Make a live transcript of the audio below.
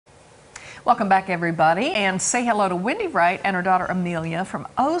Welcome back, everybody, and say hello to Wendy Wright and her daughter Amelia from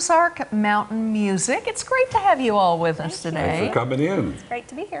Ozark Mountain Music. It's great to have you all with us today. Thanks for coming in. It's great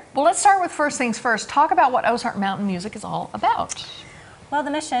to be here. Well, let's start with first things first. Talk about what Ozark Mountain Music is all about. Well,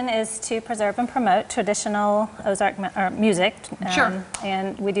 the mission is to preserve and promote traditional Ozark music. Sure.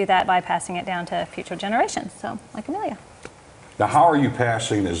 And we do that by passing it down to future generations, so like Amelia. Now, how are you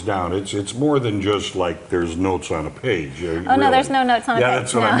passing this down? It's more than just like there's notes on a page. Oh, no, there's no notes on a page. Yeah,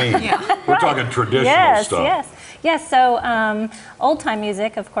 that's what I mean. Yeah. We're talking traditional stuff. Yes. So old-time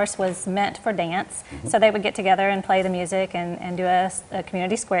music, of course, was meant for dance. So they would get together and play the music and do a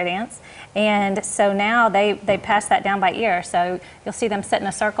community square dance. And so now they pass that down by ear. So you'll see them sit in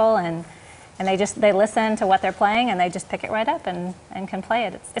a circle and they listen to what they're playing and they just pick it right up and can play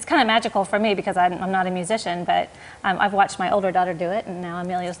it. It's kind of magical for me because I'm not a musician, but I've watched my older daughter do it, and now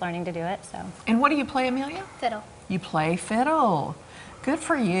Amelia's learning to do it. So. And what do you play, Amelia? Fiddle. You play fiddle. Good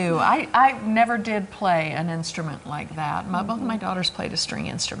for you. I never did play an instrument like that. Both of my daughters played a string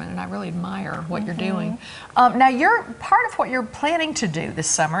instrument, and I really admire what you're doing. Now, part of what you're planning to do this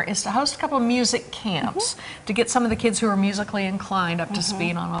summer is to host a couple of music camps to get some of the kids who are musically inclined up to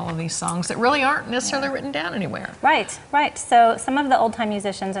speed on all of these songs that really aren't necessarily written down anywhere. Right. So some of the old-time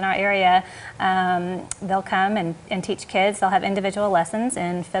musicians in our area, they'll come and teach kids. They'll have individual lessons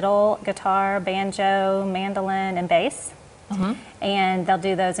in fiddle, guitar, banjo, mandolin, and bass. And they'll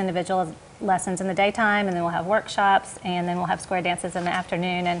do those individual lessons in the daytime, and then we'll have workshops, and then we'll have square dances in the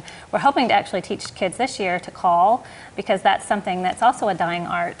afternoon. And we're hoping to actually teach kids this year to call, because that's something that's also a dying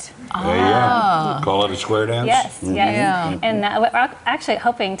art. Call it a square dance? Yes. Yeah. And we're actually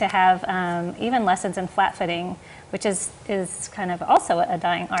hoping to have even lessons in flat footing, which is kind of also a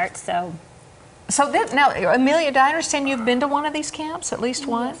dying art. So now, Amelia, do I understand you've been to one of these camps, at least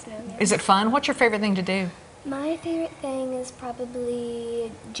one? Yes, ma'am. Is it fun? What's your favorite thing to do? My favorite thing is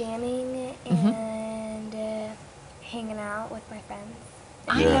probably jamming and hanging out with my friends.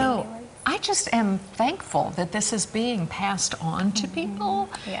 I know. I just am thankful that this is being passed on to people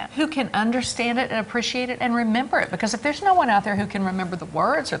who can understand it and appreciate it and remember it. Because if there's no one out there who can remember the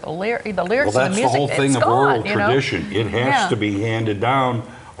words or the lyrics Well, of the music, that's the whole thing of oral tradition. It has to Yeah. be handed down,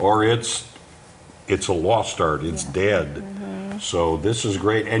 or it's a lost art. It's dead. So this is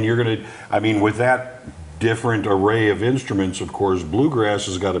great. And you're going to, with that different array of instruments, of course, bluegrass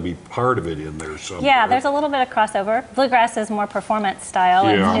has got to be part of it in there somewhere. Yeah, there's a little bit of crossover. Bluegrass is more performance style,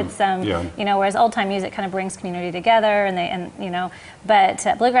 and it's whereas old time music kind of brings community together, but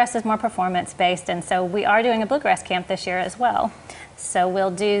bluegrass is more performance based, and so we are doing a bluegrass camp this year as well. So we'll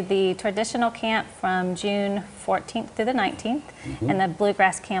do the traditional camp from June 14th through the 19th, and the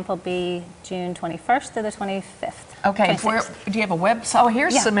bluegrass camp will be June 21st through the 25th. Okay, do you have a website? Oh,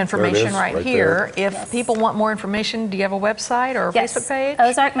 here's some information right here. There. If people want more information, do you have a website or a Facebook page?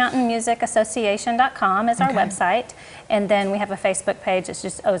 Ozark Mountain Music Association.com is our website, and then we have a Facebook page. It's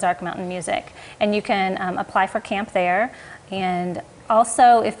just Ozark Mountain Music, and you can apply for camp there. And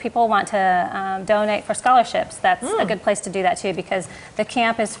also, if people want to donate for scholarships, that's a good place to do that too, because the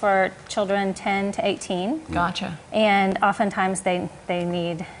camp is for children 10 to 18. Gotcha. And oftentimes they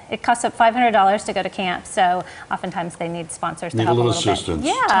need, it costs up $500 to go to camp, so oftentimes they need sponsors to help a little assistance.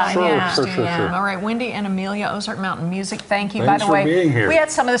 bit. Yeah. Sure. All right, Wendy and Amelia, Ozark Mountain Music, thank you. Thanks By the way, for being here. we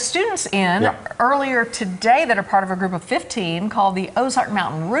had some of the students in earlier today that are part of a group of 15 called the Ozark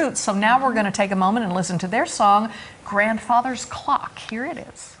Mountain Roots. So now we're going to take a moment and listen to their song, Grandfather's Clock. Here it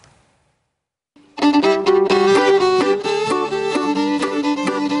is.